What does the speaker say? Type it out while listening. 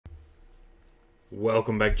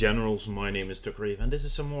Welcome back, Generals. My name is Tukrave, and this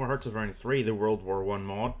is some more Hearts of Iron 3, the World War I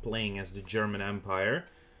mod, playing as the German Empire.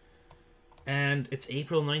 And it's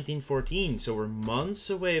April 1914, so we're months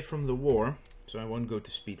away from the war, so I won't go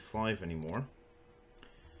to speed 5 anymore.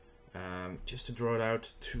 Just to draw it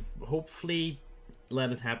out, to hopefully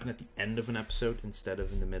let it happen at the end of an episode instead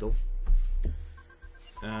of in the middle.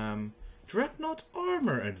 Dreadnought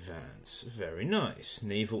Armor Advance, very nice.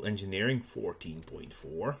 Naval Engineering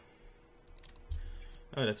 14.4.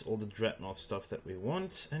 Oh, that's all the Dreadnought stuff that we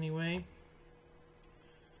want, anyway.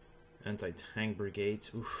 Anti-tank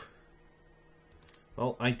brigades. Oof.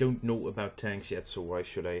 Well, I don't know about tanks yet, so why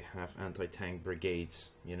should I have anti-tank brigades,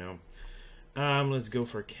 you know? Let's go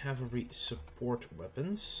for cavalry support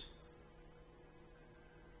weapons.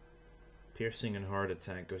 Piercing and hard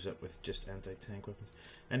attack goes up with just anti-tank weapons.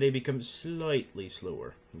 And they become slightly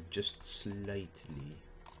slower. Just slightly.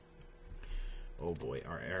 Oh boy,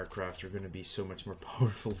 our aircraft are going to be so much more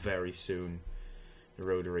powerful very soon. The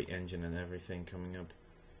rotary engine and everything coming up.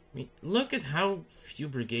 I mean, look at how few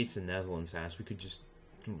brigades the Netherlands has. We could just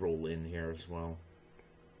roll in here as well.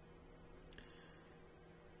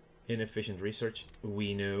 Inefficient research.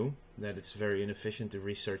 We know that it's very inefficient to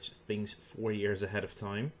research things 4 years ahead of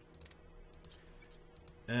time.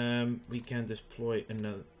 We can deploy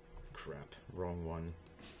another... Crap, wrong one.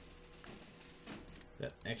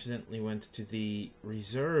 That accidentally went to the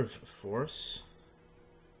reserve force.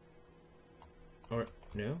 Or,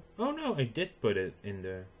 no? Oh no, I did put it in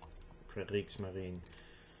the Kriegsmarine.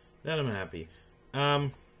 Then I'm happy.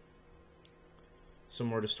 Some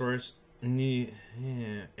more destroyers.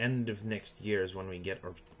 End of next year is when we get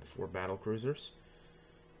our 4 battle cruisers.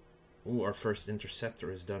 Ooh, our first interceptor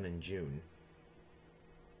is done in June.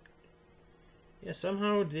 Yeah,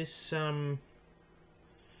 somehow this,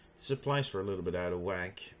 supplies were a little bit out of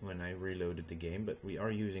whack when I reloaded the game, but we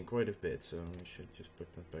are using quite a bit, so we should just put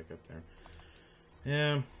that back up there.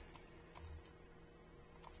 Yeah.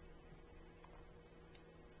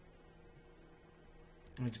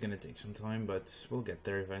 It's gonna take some time, but we'll get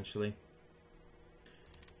there eventually.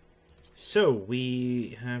 So,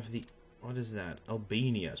 we have the... What is that?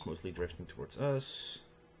 Albania is mostly drifting towards us.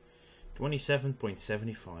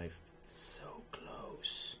 27.75. So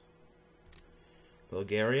close.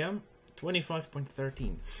 Bulgaria,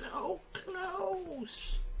 25.13. So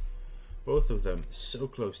close! Both of them so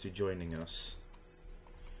close to joining us.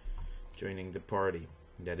 Joining the party.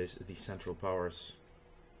 That is the Central Powers.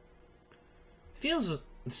 Feels...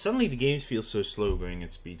 Suddenly the games feel so slow going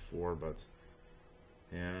at speed 4, but...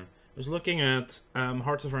 Yeah. I was looking at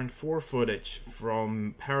Hearts of Iron 4 footage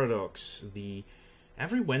from Paradox.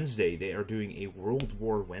 Every Wednesday they are doing a World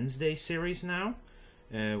War Wednesday series now.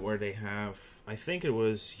 Where they have, I think it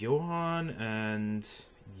was Johan and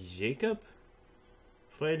Jacob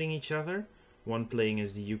fighting each other. One playing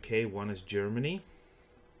as the UK, one as Germany.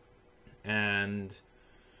 And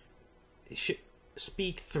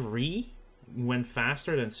Speed 3 went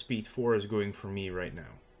faster than Speed 4 is going for me right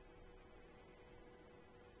now.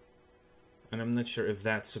 And I'm not sure if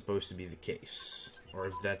that's supposed to be the case. Or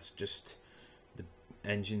if that's just the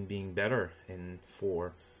engine being better in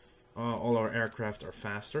 4. All our aircraft are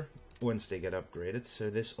faster once they get upgraded, so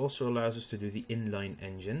this also allows us to do the inline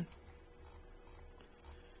engine.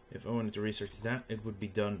 If I wanted to research that, it would be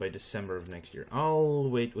done by December of next year. I'll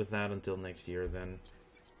wait with that until next year then.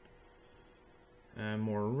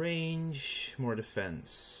 More range, more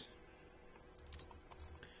defense.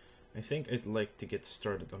 I think I'd like to get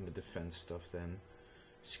started on the defense stuff then.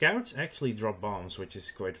 Scouts actually drop bombs, which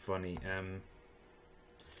is quite funny.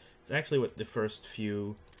 It's actually what the first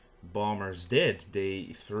few bombers did.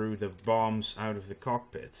 They threw the bombs out of the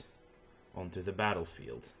cockpit onto the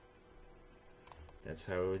battlefield. That's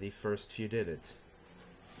how the first few did it.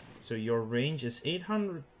 So your range is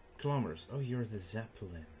 800 kilometers. Oh, you're the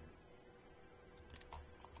Zeppelin.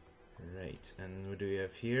 Right, and what do we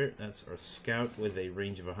have here? That's our scout with a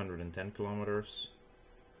range of 110 kilometers.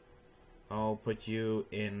 I'll put you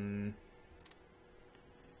in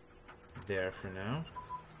there for now.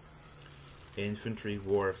 Infantry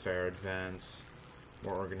warfare advance.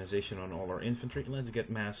 More organization on all our infantry. Let's get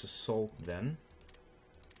mass assault then.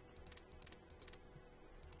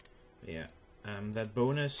 Yeah. That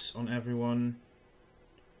bonus on everyone.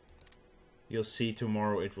 You'll see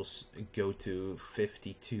tomorrow it will go to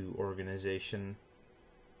 52 organization.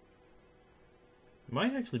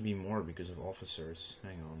 Might actually be more because of officers.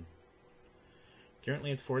 Hang on.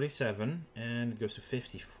 Currently at 47 and it goes to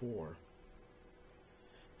 54.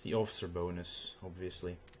 The officer bonus,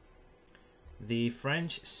 obviously. The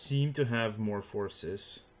French seem to have more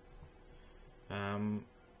forces.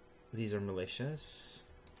 These are militias.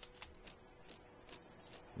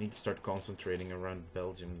 Need to start concentrating around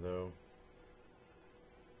Belgium, though.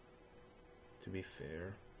 To be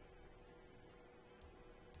fair.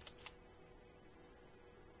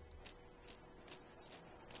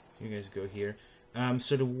 You guys go here.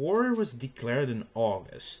 So the war was declared in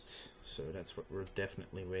August. So that's what we're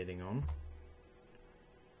definitely waiting on.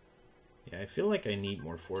 Yeah, I feel like I need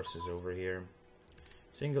more forces over here.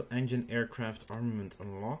 Single engine aircraft armament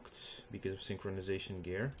unlocked because of synchronization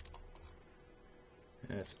gear.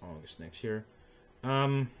 That's August next year.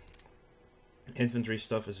 Infantry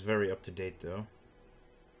stuff is very up to date though.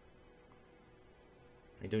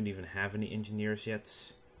 I don't even have any engineers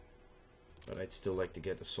yet. But I'd still like to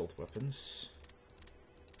get assault weapons.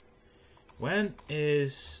 When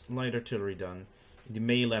is light artillery done? The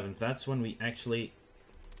May 11th. That's when we actually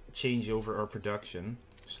change over our production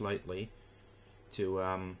slightly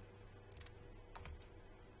to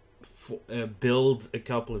build a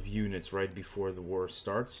couple of units right before the war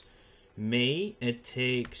starts. May, it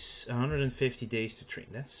takes 150 days to train.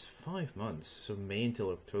 That's 5 months. So May until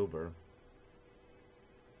October.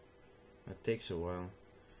 That takes a while.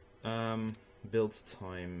 Build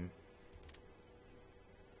time.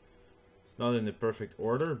 It's not in the perfect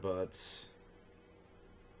order, but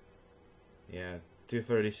yeah,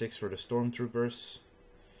 236 for the stormtroopers.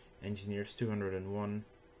 Engineers 201.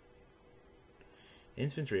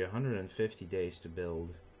 Infantry 150 days to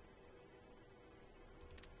build.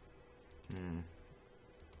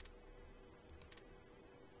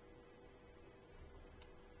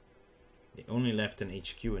 They only left an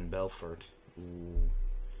HQ in Belfort. Ooh.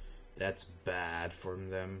 That's bad from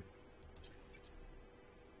them.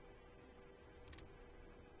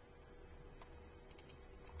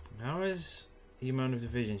 How is the amount of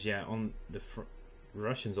divisions? Yeah, on the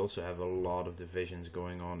Russians also have a lot of divisions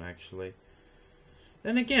going on, actually.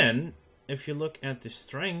 Then again, if you look at the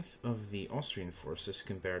strength of the Austrian forces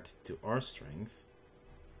compared to our strength,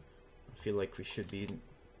 I feel like we should be in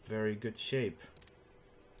very good shape.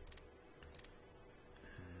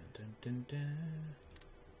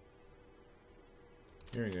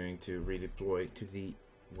 We're going to redeploy to the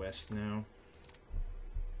west now.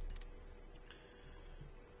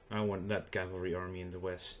 I want that cavalry army in the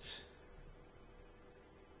west.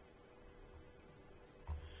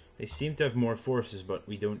 They seem to have more forces, but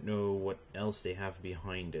we don't know what else they have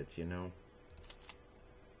behind it, you know?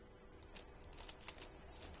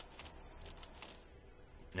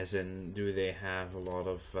 As in, do they have a lot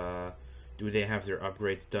of... do they have their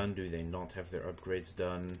upgrades done? Do they not have their upgrades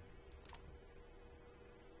done?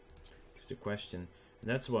 That's the question.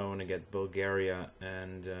 And that's why I want to get Bulgaria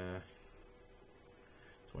and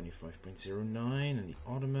 25.09 and the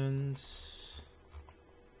Ottomans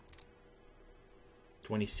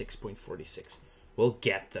 26.46. We'll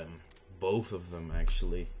get them. Both of them,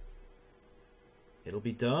 actually. It'll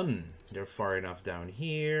be done. They're far enough down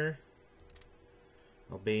here.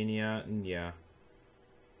 Albania, yeah.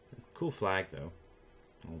 Cool flag, though.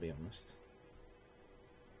 I'll be honest.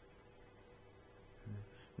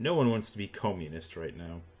 No one wants to be communist right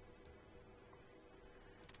now.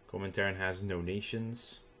 Comintern has no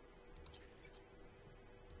nations.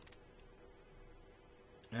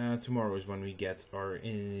 Tomorrow is when we get our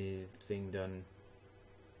thing done.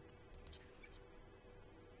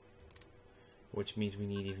 Which means we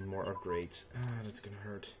need even more upgrades. That's gonna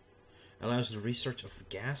hurt. Allows the research of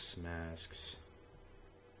gas masks.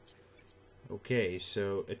 Okay,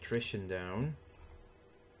 so attrition down.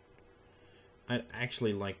 I'd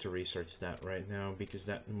actually like to research that right now, because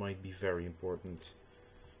that might be very important.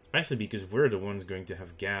 Especially because we're the ones going to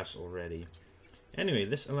have gas already. Anyway,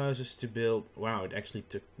 this allows us to build... Wow, it actually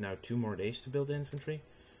took now 2 more days to build infantry.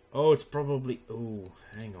 Oh, it's probably... Oh,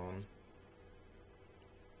 hang on.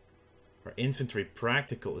 Our infantry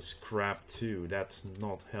practical is crap too. That's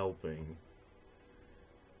not helping.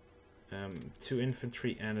 2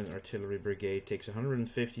 infantry and an artillery brigade takes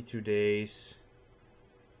 152 days.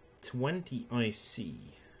 20 IC.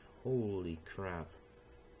 Holy crap.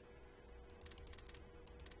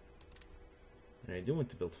 I do want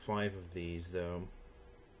to build 5 of these though.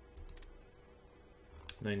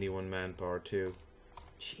 91 manpower too.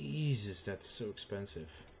 Jesus, that's so expensive.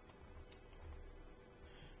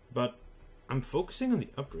 But I'm focusing on the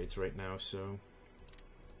upgrades right now, so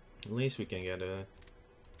at least we can get a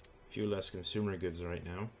few less consumer goods right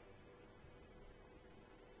now.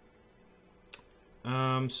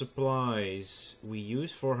 Supplies. We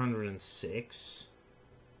use 406.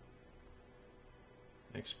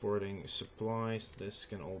 Exporting supplies. This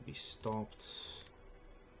can all be stopped.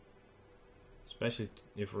 Especially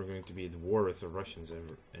if we're going to be at war with the Russians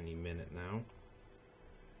any minute now.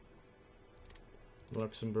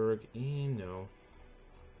 Luxembourg, no.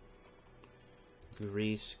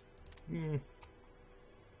 Greece.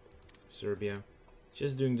 Serbia.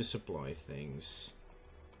 Just doing the supply things.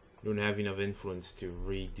 Don't have enough influence to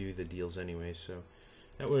redo the deals anyway, so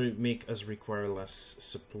that would make us require less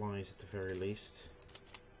supplies at the very least.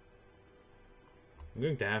 I'm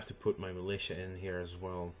going to have to put my militia in here as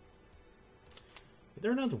well. But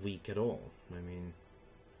they're not weak at all. I mean,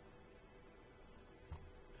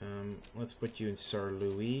 let's put you in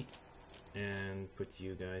Saarlouis and put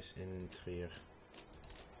you guys in Trier.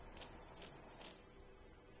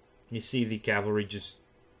 You see the cavalry just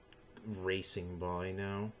racing by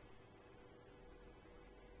now.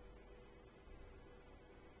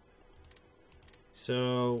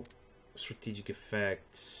 So, strategic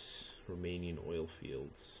effects, Romanian oil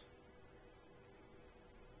fields.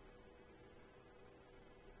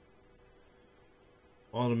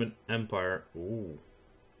 Ottoman Empire. Ooh.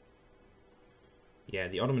 Yeah,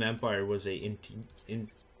 the Ottoman Empire was a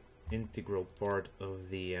integral part of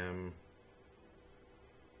the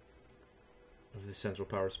Central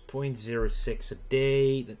Powers. 0.06 a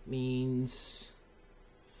day. That means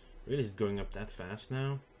really is it going up that fast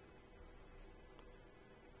now?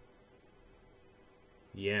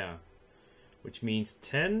 Yeah, which means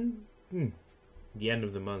 10. The end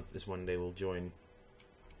of the month is when they will join.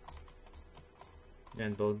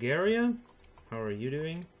 And Bulgaria, how are you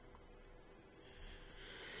doing?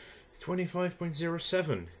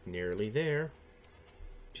 25.07, nearly there.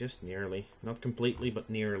 Just nearly, not completely, but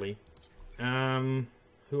nearly.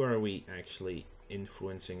 Who are we actually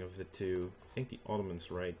influencing of the two? I think the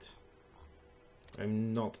Ottomans, right?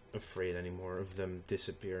 I'm not afraid anymore of them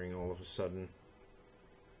disappearing all of a sudden.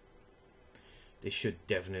 They should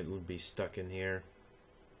definitely be stuck in here.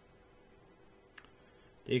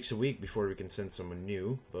 Takes a week before we can send someone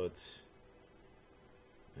new, but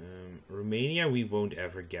Romania we won't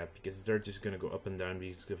ever get because they're just gonna go up and down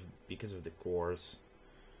because of the cores.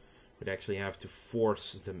 We'd actually have to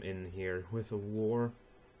force them in here with a war.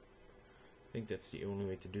 I think that's the only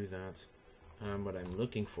way to do that. What I'm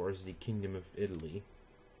looking for is the Kingdom of Italy.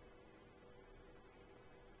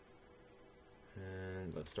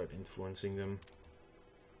 And let's start influencing them.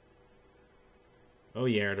 Oh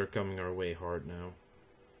yeah, they're coming our way hard now.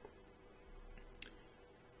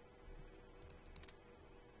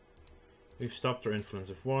 We've stopped our influence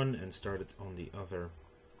of one and started on the other.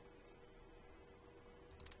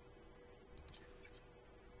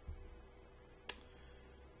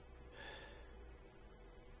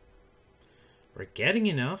 We're getting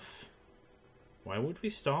enough. Why would we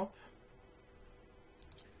stop?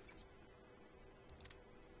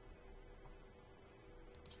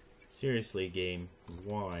 Seriously, game,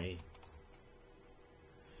 why?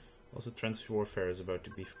 Also, transfer warfare is about to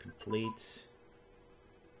be complete.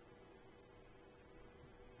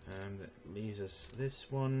 That leaves us this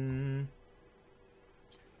one.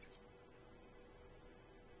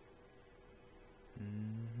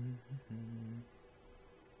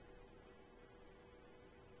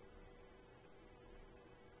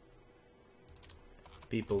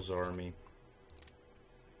 People's Army.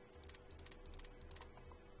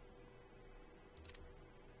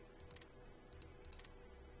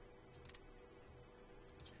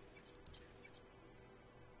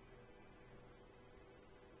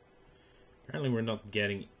 Apparently we're not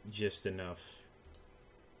getting just enough.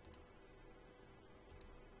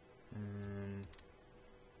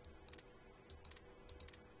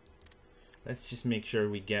 Let's just make sure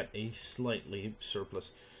we get a slightly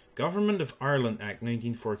surplus. Government of Ireland Act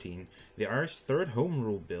 1914. The Irish Third Home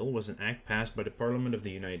Rule Bill was an act passed by the Parliament of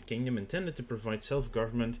the United Kingdom intended to provide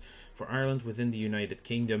self-government for Ireland within the United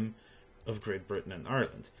Kingdom of Great Britain and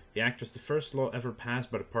Ireland. The act was the first law ever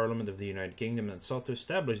passed by the Parliament of the United Kingdom and sought to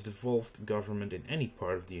establish devolved government in any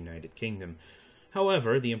part of the United Kingdom.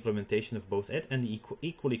 However, the implementation of both it and the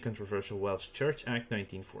equally controversial Welsh Church Act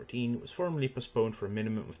 1914 was formally postponed for a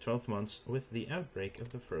minimum of 12 months with the outbreak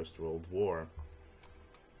of the First World War.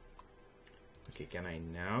 Okay, can I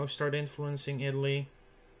now start influencing Italy?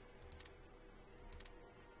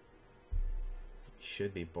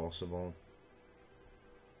 Should be possible.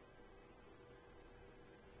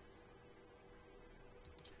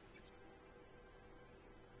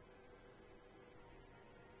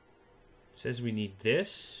 It says we need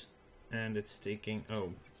this, and it's taking...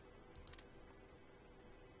 oh.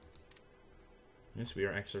 Yes, we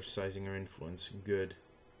are exercising our influence. Good.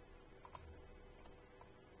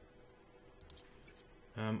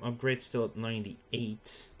 Upgrade still at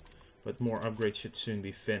 98, but more upgrades should soon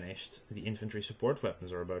be finished. The infantry support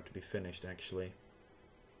weapons are about to be finished, actually.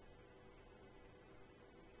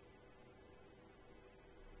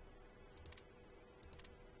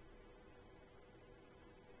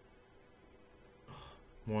 Oh,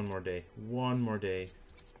 One more day. One more day.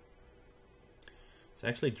 It's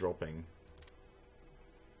actually dropping.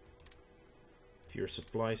 Fewer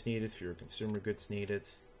supplies needed, fewer consumer goods needed.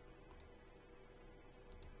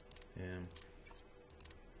 Yeah.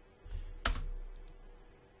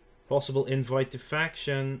 Possible invite to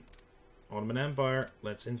faction. Ottoman Empire.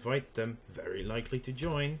 Let's invite them. Very likely to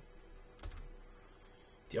join.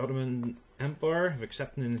 The Ottoman Empire have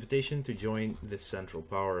accepted an invitation to join the Central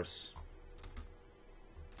Powers.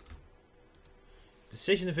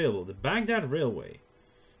 Decision available. The Baghdad Railway.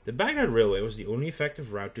 The Baghdad Railway was the only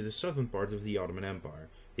effective route to the southern part of the Ottoman Empire.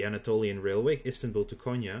 The Anatolian Railway, Istanbul to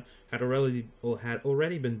Konya, had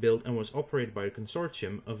already been built and was operated by a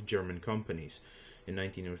consortium of German companies. In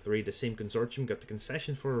 1903, the same consortium got the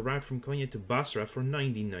concession for a route from Konya to Basra for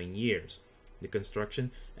 99 years. The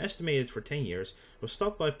construction, estimated for 10 years, was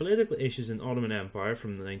stopped by political issues in Ottoman Empire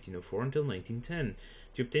from 1904 until 1910.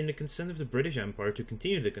 To obtain the consent of the British Empire to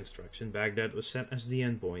continue the construction, Baghdad was set as the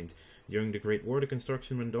endpoint. During the Great War, the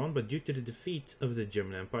construction went on, but due to the defeat of the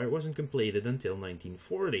German Empire, it wasn't completed until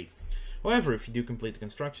 1940. However, if you do complete the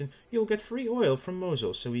construction, you'll get free oil from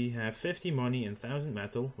Mosul, so we have 50 money and 1000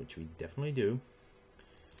 metal, which we definitely do.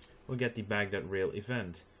 We'll get the Baghdad Rail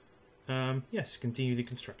event. Yes, continue the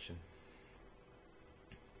construction.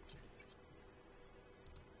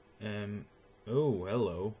 Oh,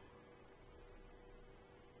 hello.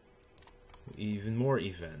 Even more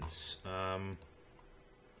events.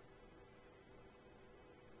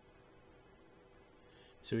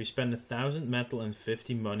 So we spend 1000 metal and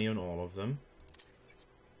 50 money on all of them.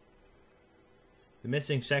 The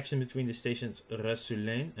missing section between the stations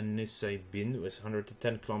Rasulain and Nusaybin was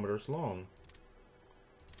 110 kilometers long.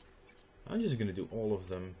 I'm just gonna do all of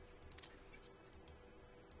them.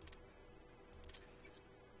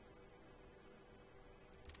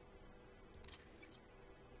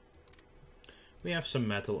 We have some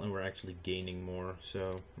metal and we're actually gaining more,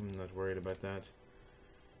 so I'm not worried about that.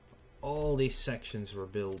 All these sections were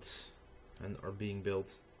built and are being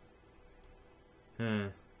built.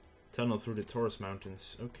 Tunnel through the Taurus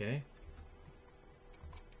Mountains. Okay.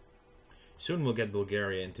 Soon we'll get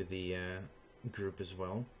Bulgaria into the group as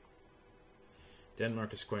well.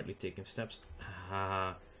 Denmark is quietly taking steps.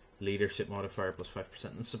 Haha. Leadership modifier plus 5%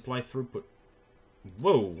 and supply throughput.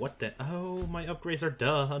 Whoa, what the? Oh, my upgrades are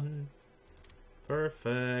done.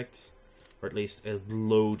 Perfect. Or at least a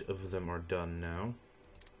load of them are done now.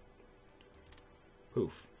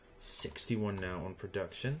 Poof. 61 now on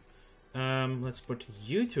production. Let's put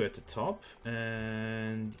you two at the top,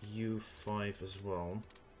 and you 5 as well.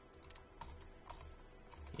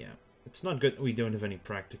 Yeah, it's not good we don't have any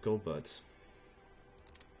practical, but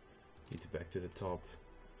you two back to the top.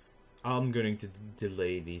 I'm going to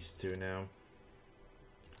delay these two now.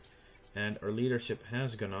 And our leadership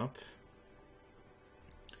has gone up.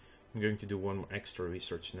 I'm going to do one more extra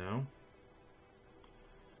research now.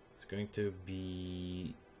 It's going to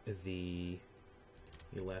be the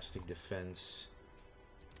elastic defense.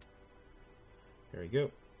 There we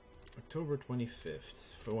go. October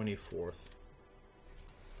 25th, 24th.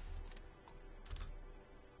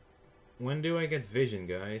 When do I get vision,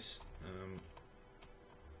 guys?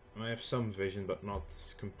 I have some vision, but not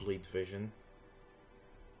complete vision.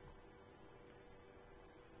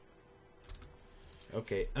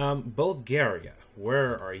 Okay, Bulgaria,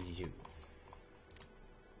 where are you?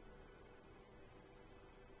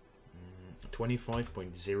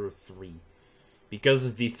 25.03. Because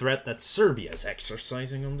of the threat that Serbia is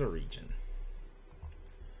exercising on the region.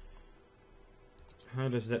 How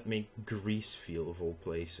does that make Greece feel, of all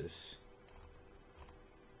places?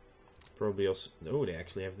 Probably also... Oh, they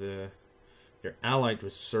actually have the... They're allied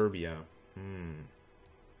with Serbia. And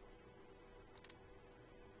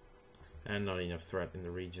not enough threat in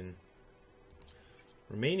the region.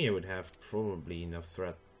 Romania would have probably enough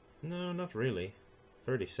threat. No, not really.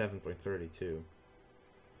 37.32.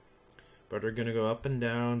 But they're gonna go up and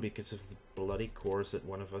down because of the bloody course that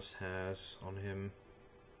one of us has on him.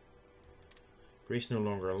 Greece no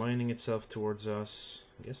longer aligning itself towards us.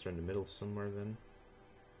 I guess they're in the middle somewhere then.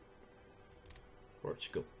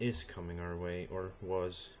 Portugal is coming our way, or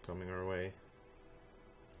was coming our way.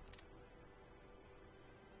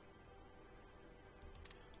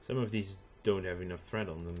 Some of these don't have enough threat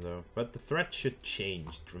on them though, but the threat should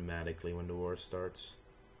change dramatically when the war starts.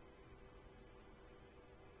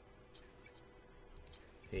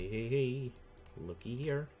 Hey, hey, hey, looky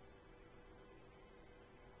here.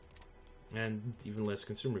 And even less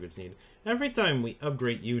consumer goods needed. Every time we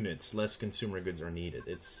upgrade units, less consumer goods are needed.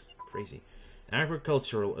 It's crazy.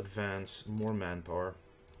 Agricultural advance, more manpower.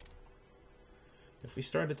 If we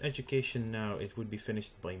started education now, it would be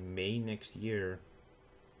finished by May next year.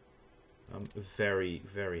 I'm very,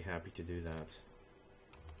 very happy to do that.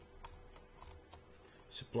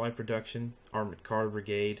 Supply production, Armored Car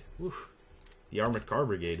Brigade. Whew. The Armored Car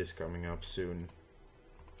Brigade is coming up soon.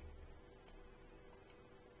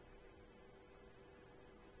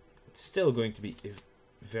 It's still going to be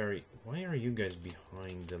very... Why are you guys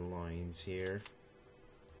behind the lines here?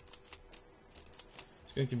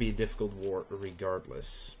 It's going to be a difficult war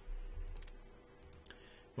regardless.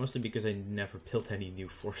 Mostly because I never built any new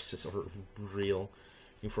forces or real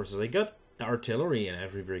new forces. I got artillery in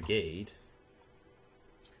every brigade.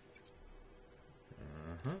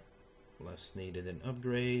 Less needed in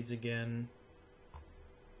upgrades again.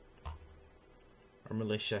 Our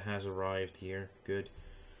militia has arrived here. Good.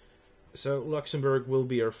 So Luxembourg will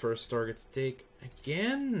be our first target to take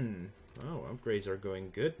again. Oh, upgrades are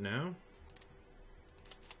going good now.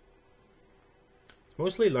 It's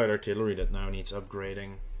mostly light artillery that now needs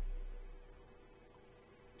upgrading.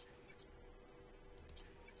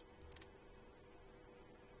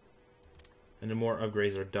 And the more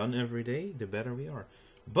upgrades are done every day, the better we are.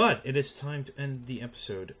 But it is time to end the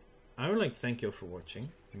episode. I would like to thank you all for watching.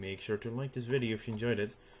 Make sure to like this video if you enjoyed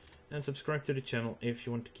it. And subscribe to the channel if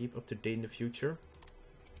you want to keep up to date in the future.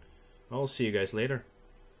 I'll see you guys later.